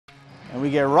And we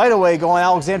get right away going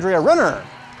Alexandria Renner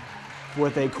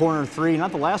with a corner three.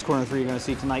 Not the last corner three you're going to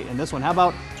see tonight in this one. How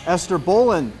about Esther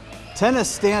Bolin,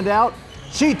 tennis standout?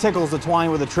 She tickles the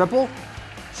twine with a triple.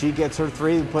 She gets her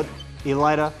three to put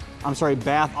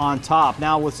Bath on top.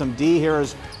 Now with some D, here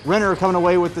is Renner coming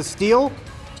away with the steal.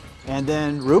 And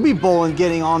then Ruby Bolin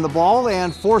getting on the ball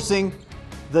and forcing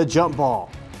the jump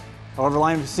ball. However,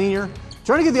 Lima Senior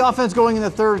trying to get the offense going in the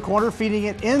third quarter, feeding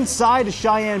it inside to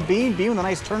Cheyenne Bean. Bean with a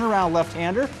nice turnaround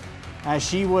left-hander as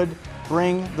she would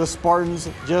bring the Spartans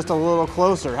just a little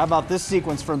closer. How about this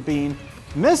sequence from Bean?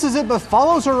 Misses it, but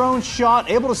follows her own shot,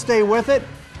 able to stay with it,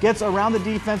 gets around the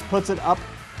defense, puts it up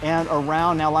and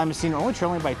around. Now Lima Senior only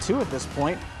trailing by 2 at this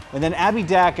point. And then Abby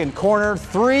Dack in corner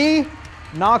three,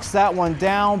 knocks that one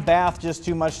down. Bath just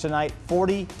too much tonight,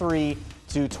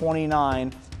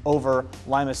 43-29 over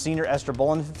Lima Senior. Esther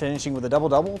Bolin finishing with a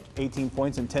double-double, 18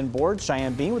 points and 10 boards.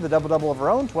 Cheyenne Bean with a double-double of her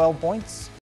own, 12 points.